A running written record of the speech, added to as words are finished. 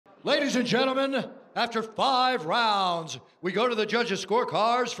Ladies and gentlemen, after 5 rounds, we go to the judges'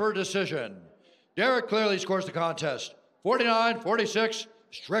 scorecards for a decision. Derek clearly scores the contest. 49-46,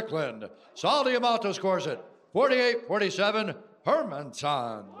 Strickland. Sal Diamato scores it. 48-47,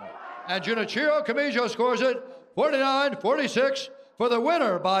 Hermansson. And Junichiro Kamijo scores it. 49-46 for the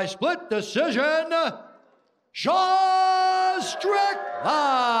winner by split decision, Sean Strickland.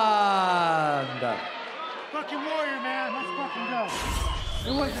 Fucking warrior, man. Let's fucking go.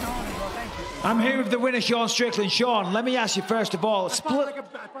 It wasn't on, bro. Thank you. I'm here with the winner, Sean Strickland. Sean, let me ask you first of all. I fought like a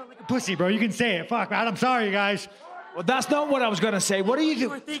pussy, bro. You can say it. Fuck, man. I'm sorry, you guys. Well, that's not what I was going to say. What do you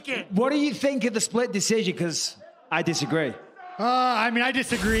What do you think of the split decision? Because I disagree. I mean, I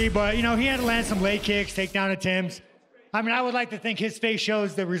disagree, but, you know, he had to land some leg kicks, take down attempts. I mean, I would like to think his face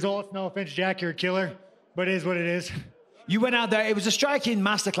shows the results. No offense, Jack, you're a killer, but it is what it is. You went out there. It was a striking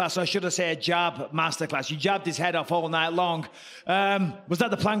masterclass, or I should have said a jab masterclass. You jabbed his head off all night long. Was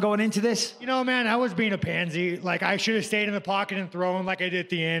that the plan going into this? You know, man, I was being a pansy. Like, I should have stayed in the pocket and thrown like I did at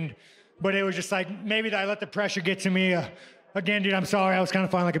the end. But it was just like, maybe I let the pressure get to me. Again, dude, I'm sorry. I was kind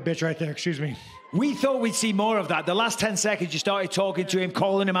of feeling like a bitch right there. Excuse me. We thought we'd see more of that. The last 10 seconds, you started talking to him,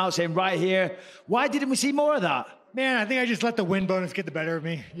 calling him out, saying, right here. Why didn't we see more of that? Man, I think I just let the win bonus get the better of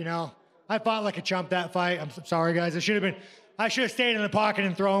me, you know. I fought like a chump that fight. I'm sorry, guys. I should have stayed in the pocket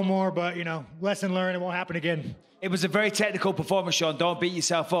and thrown more, but, you know, lesson learned. It won't happen again. It was a very technical performance, Sean. Don't beat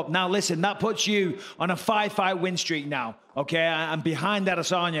yourself up. Now, listen, that puts you on a 5-fight win streak now, okay? And behind that,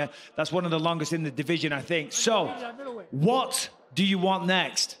 Asanya, that's one of the longest in the division, I think. So, what do you want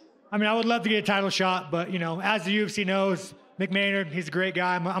next? I mean, I would love to get a title shot, but, you know, as the UFC knows, McMaynard, he's a great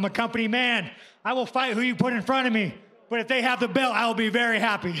guy. I'm a company man. I will fight who you put in front of me. But if they have the belt, I will be very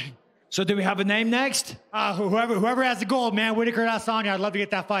happy. So do we have a name next? Whoever has the gold, man. Whitaker, Adesanya, I'd love to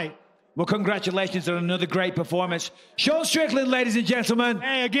get that fight. Well, congratulations on another great performance. Sean Strickland, ladies and gentlemen.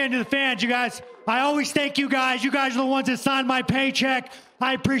 Hey, again, to the fans, you guys. I always thank you guys. You guys are the ones that signed my paycheck.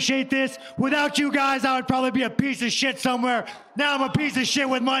 I appreciate this. Without you guys, I would probably be a piece of shit somewhere. Now I'm a piece of shit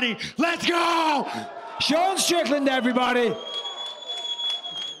with money. Let's go! Sean Strickland, everybody.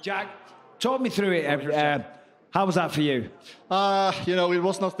 Jack, talk me through it. How was that for you? You know, it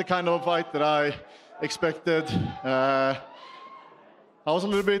was not the kind of fight that I expected. I was a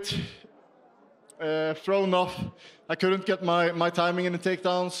little bit thrown off. I couldn't get my timing in the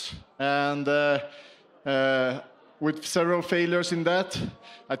takedowns, and with several failures in that,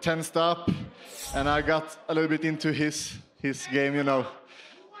 I tensed up, and I got a little bit into his game, you know.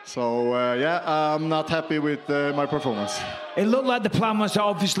 So, yeah, I'm not happy with my performance. It looked like the plan was to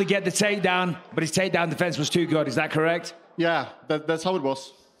obviously get the takedown, but his takedown defense was too good. Is that correct? Yeah, that's how it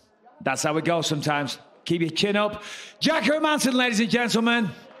was. That's how it goes sometimes. Keep your chin up. Jack Hermansson, ladies and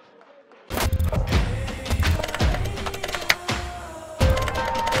gentlemen.